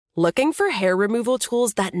Looking for hair removal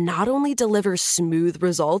tools that not only deliver smooth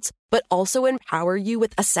results, but also empower you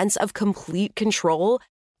with a sense of complete control?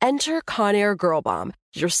 Enter Conair Girl Bomb,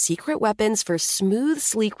 your secret weapons for smooth,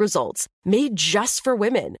 sleek results, made just for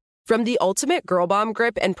women. From the ultimate Girl Bomb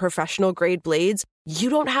grip and professional-grade blades, you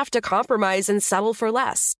don't have to compromise and settle for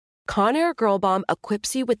less. Conair Girl Bomb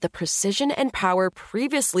equips you with the precision and power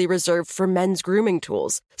previously reserved for men's grooming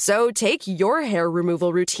tools. So take your hair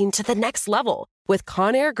removal routine to the next level with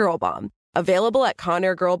Conair Girl Bomb. Available at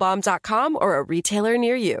ConairGirlBomb.com or a retailer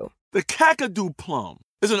near you. The Kakadu plum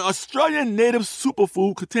is an Australian native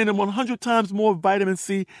superfood containing 100 times more vitamin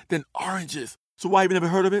C than oranges. So why have you never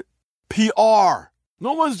heard of it? PR.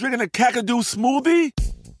 No one's drinking a Kakadu smoothie?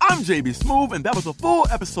 I'm JB Smoove, and that was a full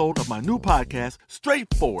episode of my new podcast,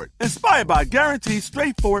 Straightforward, inspired by guaranteed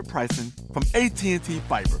straightforward pricing from AT&T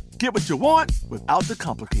Fiber. Get what you want without the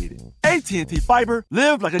complicated. AT&T Fiber,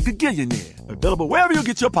 live like a gigillionaire. Available wherever you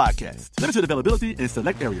get your podcasts. Limited availability in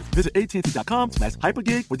select areas. Visit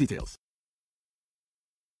AT&T.com/hypergig for details.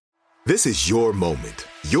 This is your moment,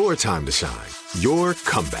 your time to shine, your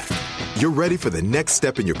comeback. You're ready for the next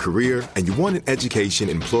step in your career, and you want an education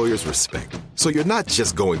employers respect. So you're not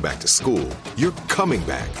just going back to school, you're coming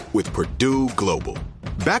back with Purdue Global.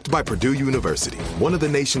 Backed by Purdue University, one of the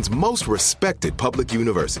nation's most respected public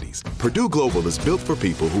universities, Purdue Global is built for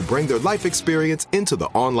people who bring their life experience into the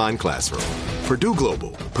online classroom. Purdue Global,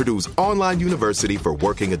 Purdue's online university for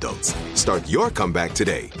working adults. Start your comeback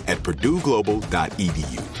today at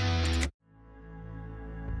purdueglobal.edu.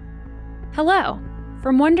 Hello.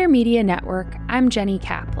 From Wonder Media Network, I'm Jenny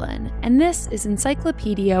Kaplan, and this is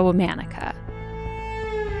Encyclopedia Womanica.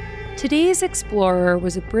 Today's explorer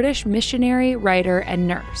was a British missionary, writer, and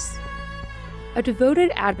nurse. A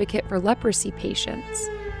devoted advocate for leprosy patients,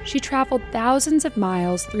 she traveled thousands of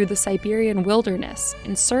miles through the Siberian wilderness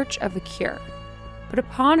in search of a cure. But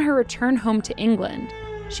upon her return home to England,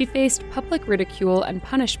 she faced public ridicule and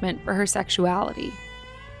punishment for her sexuality.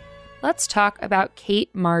 Let's talk about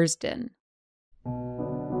Kate Marsden.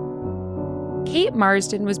 Kate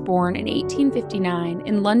Marsden was born in 1859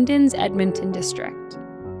 in London's Edmonton district.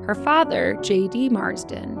 Her father, J.D.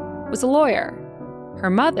 Marsden, was a lawyer. Her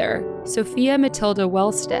mother, Sophia Matilda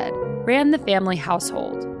Wellstead, ran the family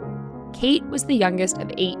household. Kate was the youngest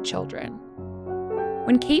of 8 children.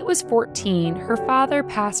 When Kate was 14, her father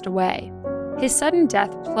passed away. His sudden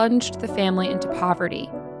death plunged the family into poverty.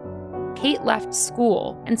 Kate left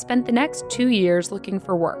school and spent the next 2 years looking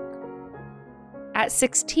for work. At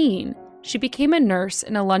 16, she became a nurse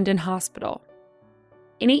in a London hospital.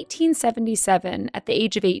 In 1877, at the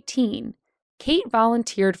age of 18, Kate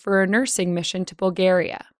volunteered for a nursing mission to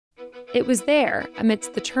Bulgaria. It was there,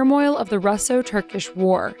 amidst the turmoil of the Russo-Turkish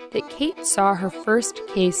War, that Kate saw her first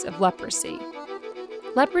case of leprosy.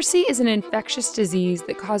 Leprosy is an infectious disease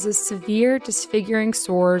that causes severe, disfiguring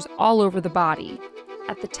sores all over the body.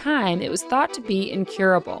 At the time, it was thought to be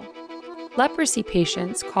incurable. Leprosy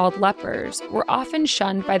patients, called lepers, were often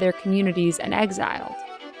shunned by their communities and exiled.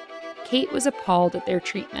 Kate was appalled at their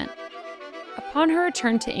treatment. Upon her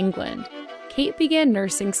return to England, Kate began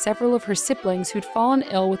nursing several of her siblings who'd fallen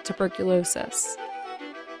ill with tuberculosis.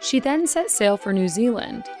 She then set sail for New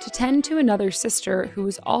Zealand to tend to another sister who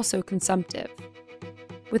was also consumptive.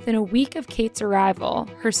 Within a week of Kate's arrival,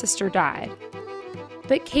 her sister died.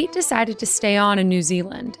 But Kate decided to stay on in New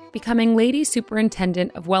Zealand, becoming Lady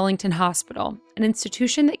Superintendent of Wellington Hospital, an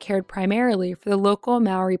institution that cared primarily for the local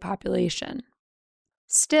Maori population.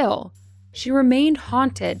 Still, she remained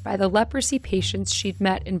haunted by the leprosy patients she'd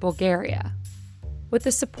met in Bulgaria. With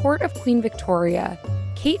the support of Queen Victoria,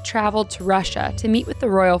 Kate traveled to Russia to meet with the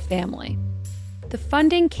royal family. The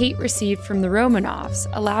funding Kate received from the Romanovs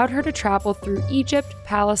allowed her to travel through Egypt,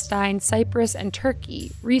 Palestine, Cyprus, and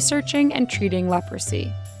Turkey, researching and treating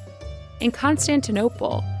leprosy. In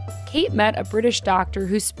Constantinople, Kate met a British doctor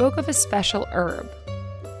who spoke of a special herb.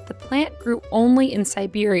 The plant grew only in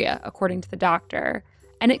Siberia, according to the doctor,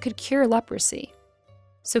 and it could cure leprosy.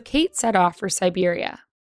 So Kate set off for Siberia.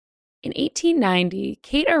 In 1890,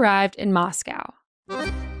 Kate arrived in Moscow.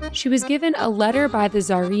 She was given a letter by the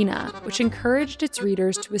Tsarina, which encouraged its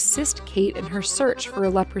readers to assist Kate in her search for a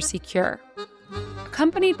leprosy cure.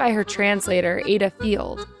 Accompanied by her translator, Ada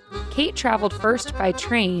Field, Kate traveled first by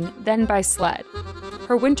train, then by sled.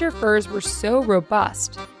 Her winter furs were so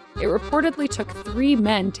robust, it reportedly took 3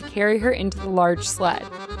 men to carry her into the large sled.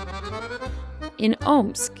 In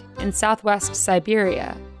Omsk, in southwest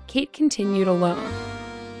Siberia, Kate continued alone.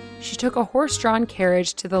 She took a horse-drawn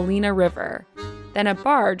carriage to the Lena River, then a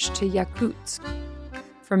barge to Yakutsk.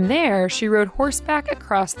 From there, she rode horseback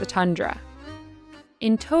across the tundra.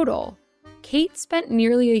 In total, Kate spent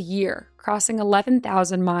nearly a year crossing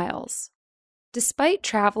 11,000 miles. Despite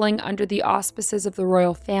traveling under the auspices of the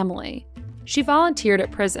royal family, she volunteered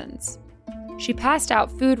at prisons. She passed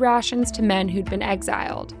out food rations to men who'd been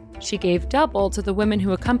exiled. She gave double to the women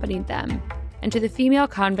who accompanied them, and to the female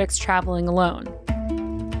convicts traveling alone.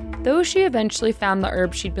 Though she eventually found the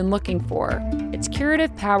herb she'd been looking for, its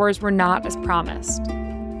curative powers were not as promised.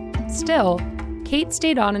 Still, Kate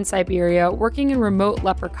stayed on in Siberia, working in remote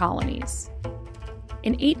leper colonies.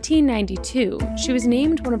 In 1892, she was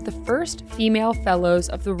named one of the first female fellows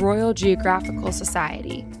of the Royal Geographical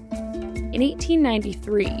Society. In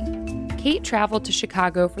 1893, Kate traveled to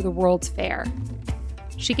Chicago for the World's Fair.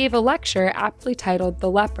 She gave a lecture aptly titled The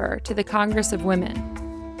Leper to the Congress of Women.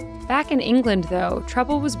 Back in England, though,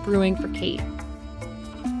 trouble was brewing for Kate.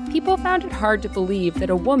 People found it hard to believe that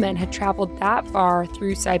a woman had traveled that far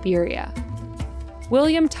through Siberia.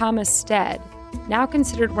 William Thomas Stead, now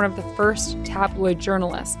considered one of the first tabloid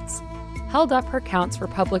journalists, held up her accounts for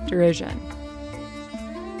public derision.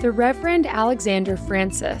 The Reverend Alexander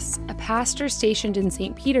Francis, a pastor stationed in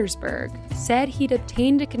St. Petersburg, said he'd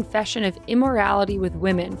obtained a confession of immorality with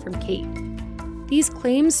women from Kate. These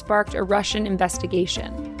claims sparked a Russian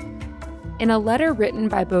investigation. In a letter written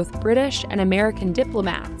by both British and American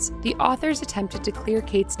diplomats, the authors attempted to clear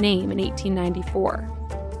Kate's name in 1894.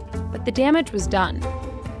 But the damage was done.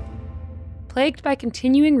 Plagued by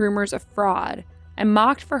continuing rumors of fraud and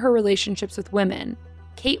mocked for her relationships with women,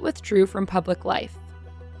 Kate withdrew from public life.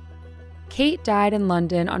 Kate died in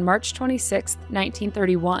London on March 26,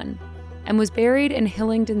 1931, and was buried in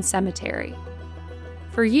Hillingdon Cemetery.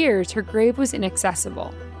 For years, her grave was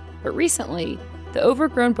inaccessible, but recently, the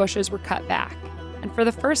overgrown bushes were cut back, and for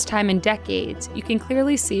the first time in decades, you can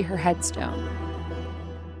clearly see her headstone.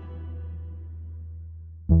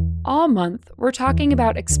 All month, we're talking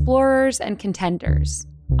about explorers and contenders.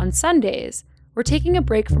 On Sundays, we're taking a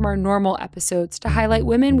break from our normal episodes to highlight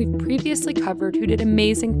women we've previously covered who did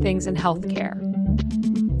amazing things in healthcare.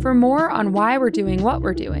 For more on why we're doing what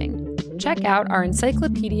we're doing, check out our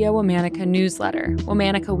Encyclopedia Womannica newsletter,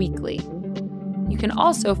 Womannica Weekly. You can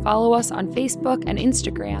also follow us on Facebook and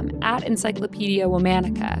Instagram at Encyclopedia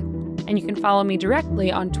Womannica, and you can follow me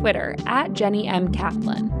directly on Twitter at Jenny M.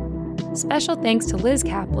 Kaplan. Special thanks to Liz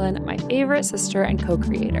Kaplan, my favorite sister and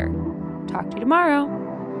co-creator. Talk to you tomorrow.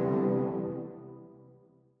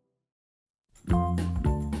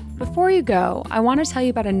 Before you go, I want to tell you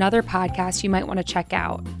about another podcast you might want to check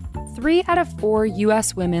out. 3 out of 4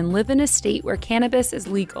 U.S. women live in a state where cannabis is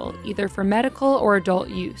legal, either for medical or adult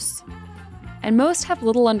use. And most have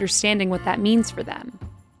little understanding what that means for them.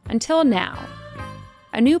 Until now.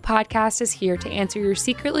 A new podcast is here to answer your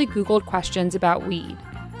secretly Googled questions about weed.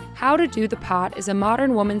 How to Do the Pot is a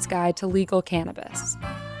modern woman's guide to legal cannabis.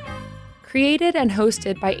 Created and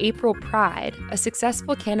hosted by April Pride, a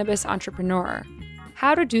successful cannabis entrepreneur,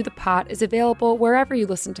 How to Do the Pot is available wherever you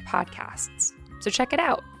listen to podcasts. So check it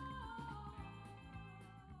out.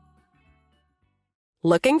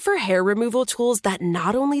 Looking for hair removal tools that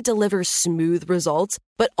not only deliver smooth results,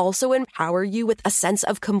 but also empower you with a sense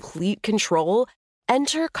of complete control?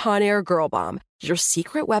 Enter Conair Girl Bomb, your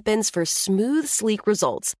secret weapons for smooth, sleek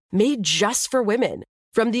results, made just for women.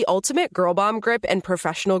 From the ultimate Girl Bomb grip and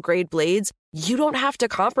professional-grade blades, you don't have to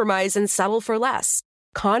compromise and settle for less.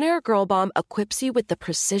 Conair Girl Bomb equips you with the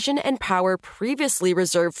precision and power previously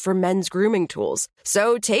reserved for men's grooming tools.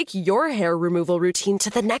 So take your hair removal routine to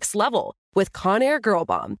the next level with Conair Girl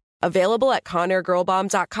Bomb. Available at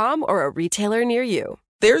ConairGirlBomb.com or a retailer near you.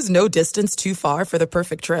 There's no distance too far for the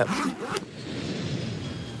perfect trip.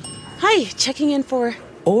 Hi, checking in for...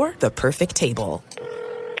 Or the perfect table.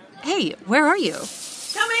 Hey, where are you?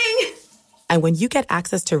 Coming! And when you get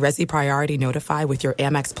access to Resi Priority Notify with your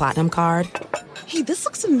Amex Platinum card... Hey, this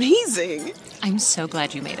looks amazing. I'm so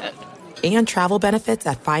glad you made it. And travel benefits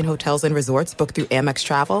at fine hotels and resorts booked through Amex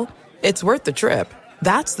Travel, it's worth the trip.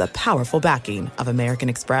 That's the powerful backing of American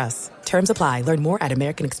Express. Terms apply. Learn more at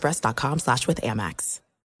americanexpress.com/withAmex.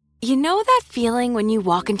 You know that feeling when you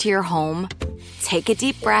walk into your home, take a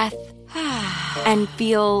deep breath, and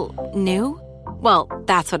feel new? Well,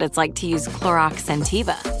 that's what it's like to use Clorox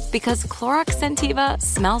Scentiva. Because Clorox Scentiva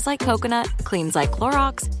smells like coconut, cleans like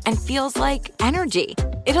Clorox, and feels like energy.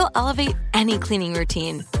 It'll elevate any cleaning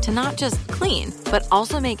routine to not just clean, but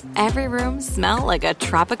also make every room smell like a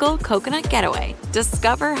tropical coconut getaway.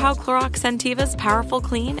 Discover how Clorox Scentiva's powerful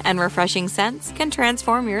clean and refreshing scents can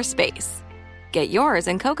transform your space. Get yours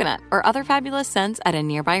in coconut or other fabulous scents at a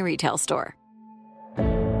nearby retail store.